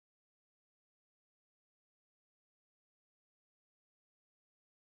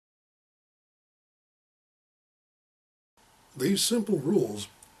These simple rules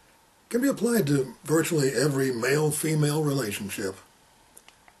can be applied to virtually every male-female relationship.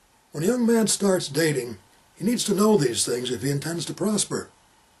 When a young man starts dating, he needs to know these things if he intends to prosper.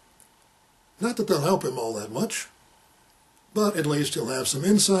 Not that they'll help him all that much, but at least he'll have some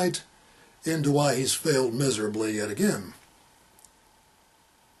insight into why he's failed miserably yet again.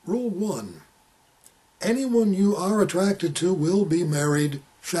 Rule 1. Anyone you are attracted to will be married,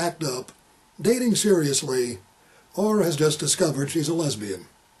 shacked up, dating seriously, or has just discovered she's a lesbian.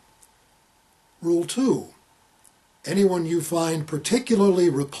 Rule 2. Anyone you find particularly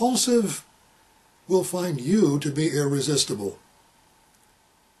repulsive will find you to be irresistible.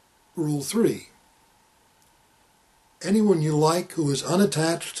 Rule 3. Anyone you like who is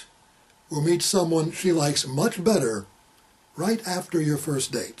unattached will meet someone she likes much better right after your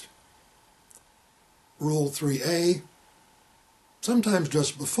first date. Rule 3A. Sometimes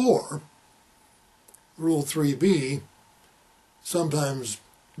just before. Rule 3B. Sometimes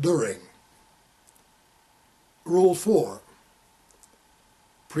during. Rule 4.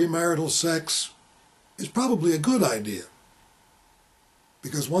 Premarital sex is probably a good idea,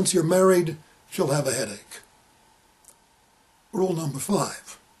 because once you're married, she'll have a headache. Rule number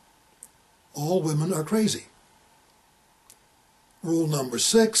 5. All women are crazy. Rule number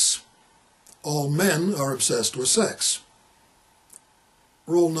 6. All men are obsessed with sex.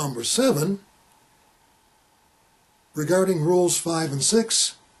 Rule number 7. Regarding rules 5 and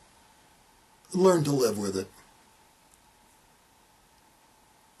 6, learn to live with it.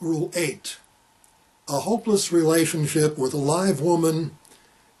 Rule 8. A hopeless relationship with a live woman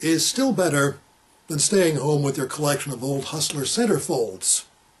is still better than staying home with your collection of old Hustler centerfolds.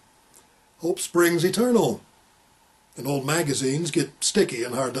 Hope springs eternal, and old magazines get sticky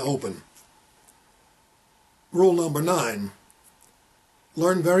and hard to open. Rule number 9.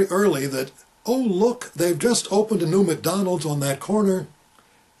 Learn very early that, oh look, they've just opened a new McDonald's on that corner,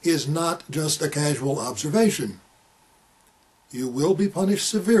 is not just a casual observation. You will be punished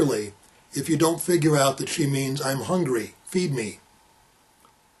severely if you don't figure out that she means I'm hungry, feed me.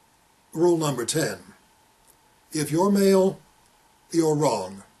 Rule number 10. If you're male, you're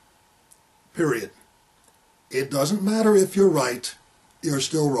wrong. Period. It doesn't matter if you're right, you're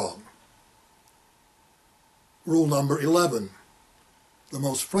still wrong. Rule number 11. The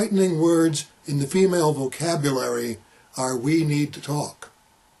most frightening words in the female vocabulary are "we need to talk."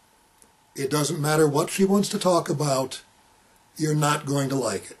 It doesn't matter what she wants to talk about, you're not going to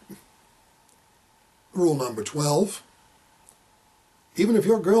like it. Rule number 12. Even if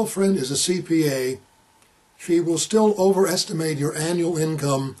your girlfriend is a CPA, she will still overestimate your annual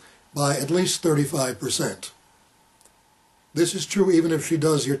income by at least 35%. This is true even if she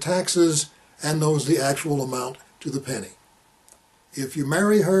does your taxes and knows the actual amount to the penny. If you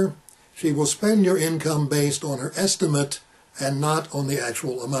marry her, she will spend your income based on her estimate and not on the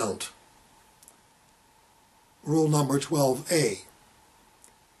actual amount. Rule number 12A.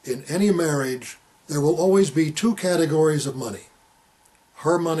 In any marriage, there will always be two categories of money: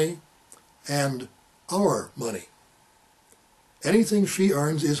 her money and our money. Anything she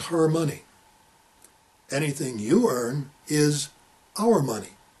earns is her money. Anything you earn is our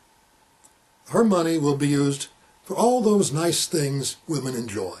money. Her money will be used for all those nice things women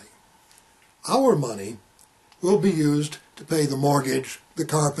enjoy. Our money will be used to pay the mortgage, the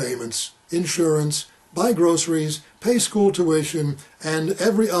car payments, insurance, buy groceries, pay school tuition, and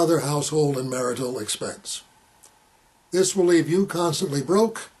every other household and marital expense. This will leave you constantly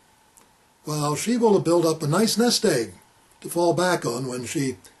broke, while she will build up a nice nest egg to fall back on when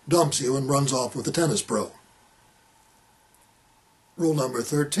she dumps you and runs off with a tennis pro. Rule number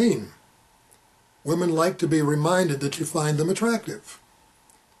 13. Women like to be reminded that you find them attractive.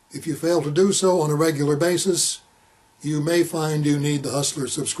 If you fail to do so on a regular basis, you may find you need the Hustler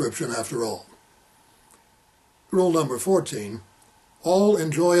subscription after all. Rule number 14. All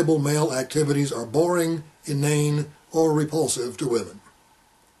enjoyable male activities are boring, inane, or repulsive to women.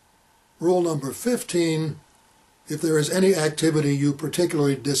 Rule number 15. If there is any activity you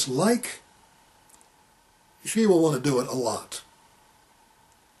particularly dislike, she will want to do it a lot.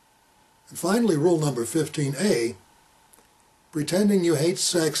 And finally, rule number 15A. Pretending you hate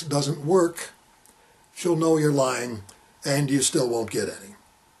sex doesn't work. She'll know you're lying, and you still won't get any.